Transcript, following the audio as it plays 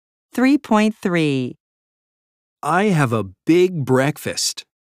3.3. I have a big breakfast.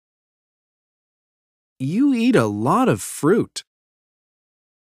 You eat a lot of fruit.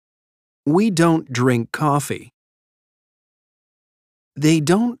 We don't drink coffee. They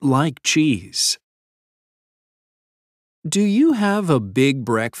don't like cheese. Do you have a big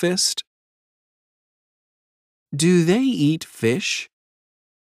breakfast? Do they eat fish?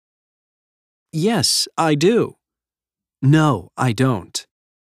 Yes, I do. No, I don't.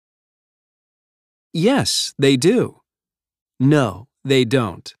 Yes, they do. No, they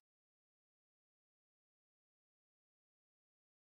don't.